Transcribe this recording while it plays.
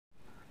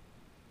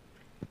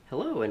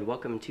Hello and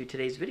welcome to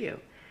today's video.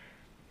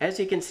 As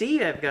you can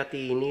see, I've got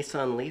the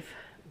Nissan Leaf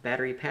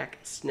battery pack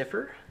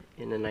sniffer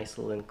in a nice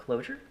little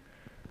enclosure.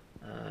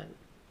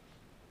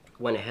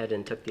 Went ahead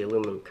and took the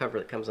aluminum cover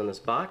that comes on this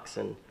box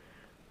and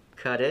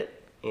cut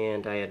it,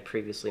 and I had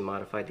previously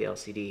modified the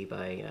LCD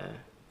by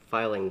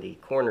filing the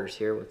corners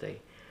here with a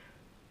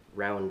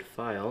round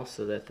file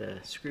so that the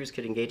screws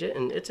could engage it,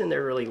 and it's in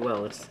there really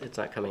well. It's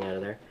not coming out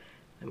of there.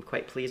 I'm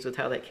quite pleased with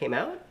how that came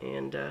out,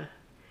 and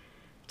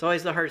it's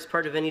always the hardest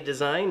part of any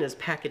design is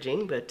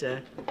packaging, but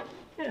yeah,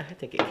 I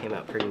think it came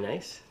out pretty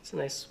nice. It's a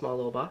nice small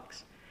little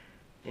box.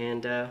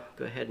 And go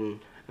ahead and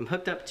I'm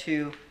hooked up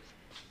to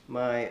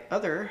my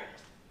other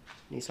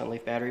Nissan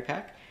Leaf battery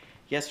pack.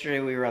 Yesterday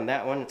we were on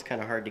that one. It's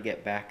kind of hard to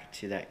get back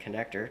to that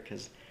connector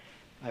because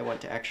I want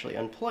to actually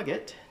unplug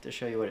it to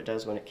show you what it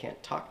does when it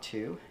can't talk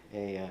to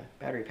a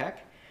battery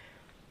pack.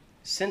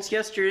 Since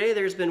yesterday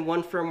there's been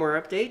one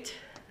firmware update.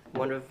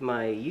 One of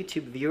my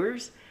YouTube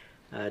viewers,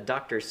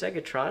 Dr.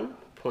 Segatron,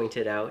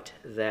 pointed out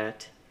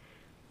that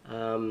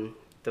the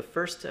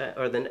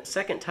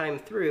second time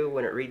through,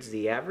 when it reads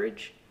the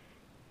average,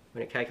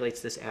 when it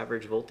calculates this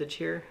average voltage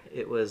here,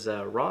 it was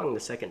wrong the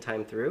second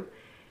time through.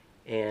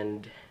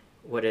 And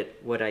what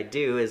I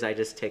do is I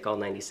just take all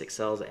 96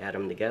 cells, add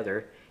them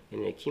together in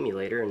an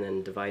accumulator, and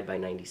then divide by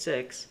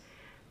 96.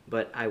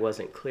 But I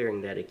wasn't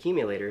clearing that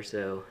accumulator,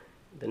 so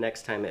the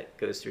next time it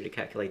goes through to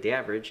calculate the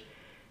average,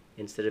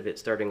 instead of it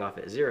starting off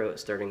at 0,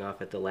 it's starting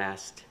off at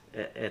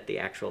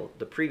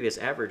the previous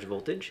average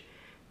voltage,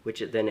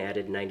 which it then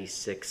added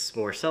 96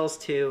 more cells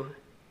to,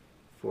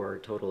 for a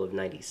total of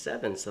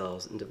 97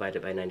 cells, and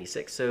divided by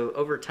 96. So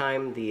over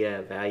time,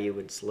 the value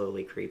would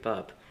slowly creep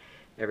up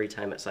every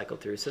time it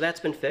cycled through. So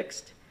that's been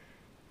fixed,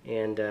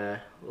 and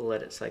we'll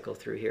let it cycle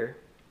through here.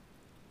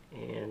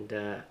 And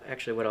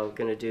actually, what I'm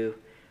going to do,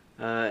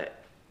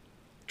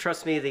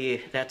 trust me,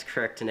 that's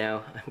correct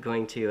now. I'm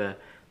going to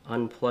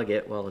unplug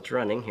it while it's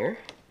running here.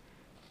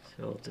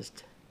 So I'll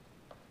just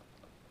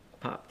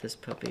pop this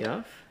puppy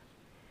off,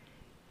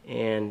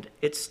 and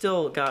it's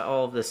still got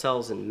all of the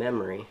cells in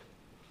memory,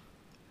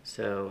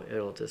 so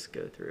it'll just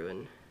go through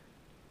and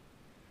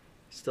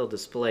still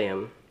display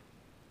them,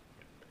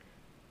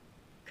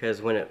 because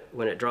when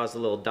it draws the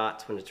little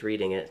dots when it's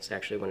reading it, it's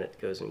actually when it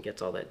goes and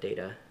gets all that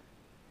data.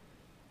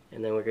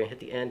 And then we're going to hit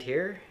the end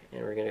here,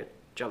 and we're going to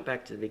jump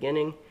back to the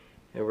beginning,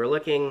 and we're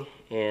looking,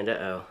 and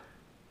uh-oh,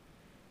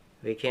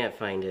 we can't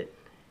find it,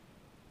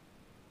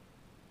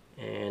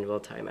 and we'll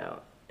time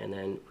out. And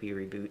then we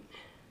reboot,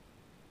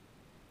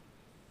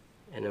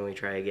 and then we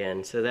try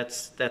again. So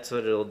that's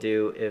what it'll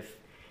do if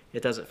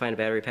it doesn't find a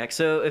battery pack.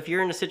 So if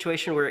you're in a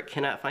situation where it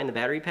cannot find the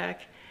battery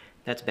pack,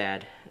 that's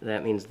bad.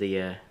 That means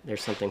there's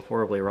something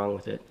horribly wrong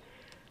with it.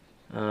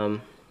 Go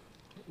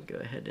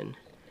ahead and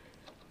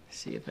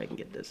see if I can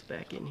get this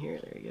back in here.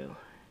 There you go.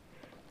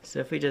 So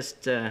if we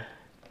just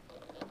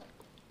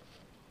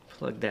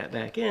plug that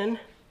back in,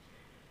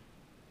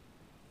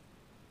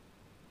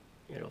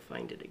 it'll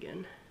find it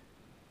again.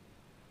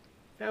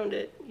 Found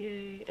it,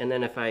 yay. And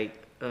then if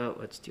oh,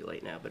 it's too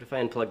late now, but if I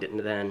unplugged it and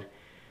then,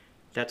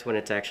 that's when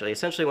it's actually,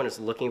 essentially when it's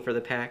looking for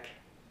the pack,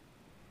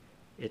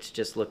 it's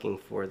just looking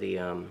for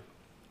the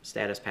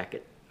status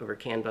packet over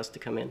CAN bus to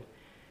come in.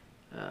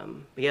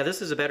 But yeah,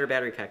 this is a better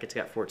battery pack. It's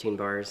got 14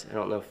 bars. I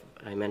don't know if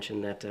I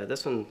mentioned that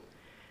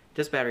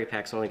this battery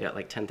pack's only got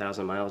like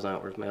 10,000 miles on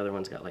it, whereas my other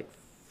one's got like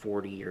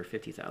 40 or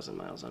 50,000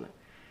 miles on it.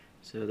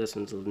 So this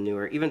one's a little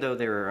newer, even though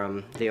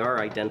they are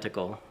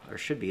identical, or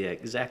should be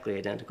exactly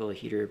identical. The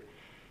heater,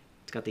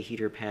 it's got the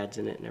heater pads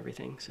in it and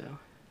everything. So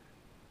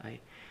I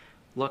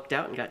lucked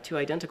out and got two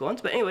identical ones.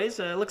 But anyways,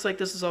 looks like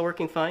this is all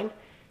working fine.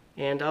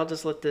 And I'll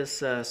just let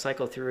this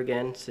cycle through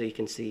again so you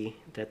can see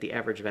that the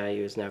average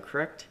value is now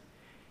correct.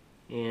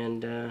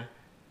 And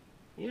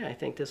yeah, I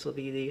think this will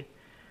be the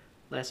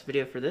last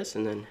video for this.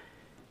 And then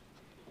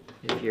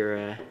if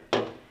you're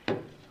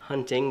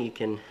hunting, you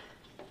can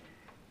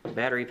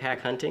battery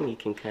pack hunting, you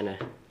can kind of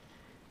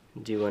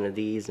do one of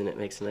these, and it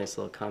makes a nice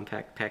little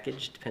compact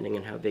package depending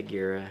on how big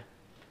your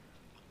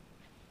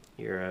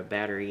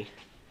battery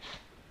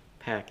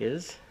pack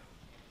is.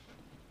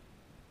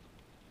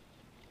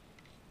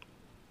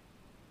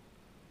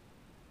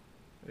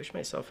 I wish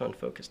my cell phone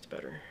focused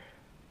better.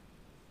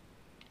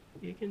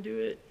 You can do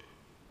it.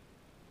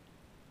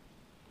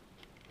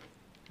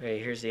 Okay,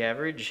 here's the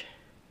average.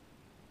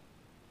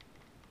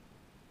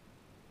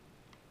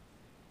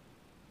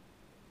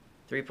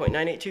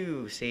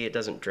 .982. See, it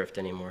doesn't drift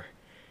anymore.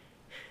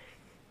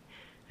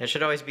 That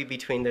should always be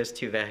between those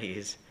two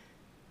values.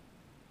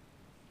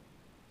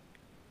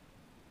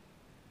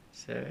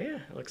 So yeah,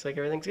 it looks like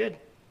everything's good.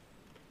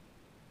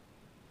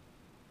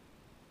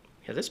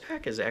 Yeah, this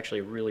pack is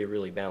actually really,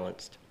 really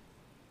balanced.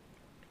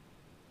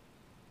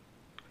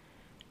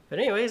 But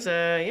anyways,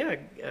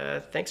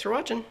 yeah, thanks for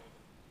watching.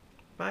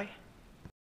 Bye.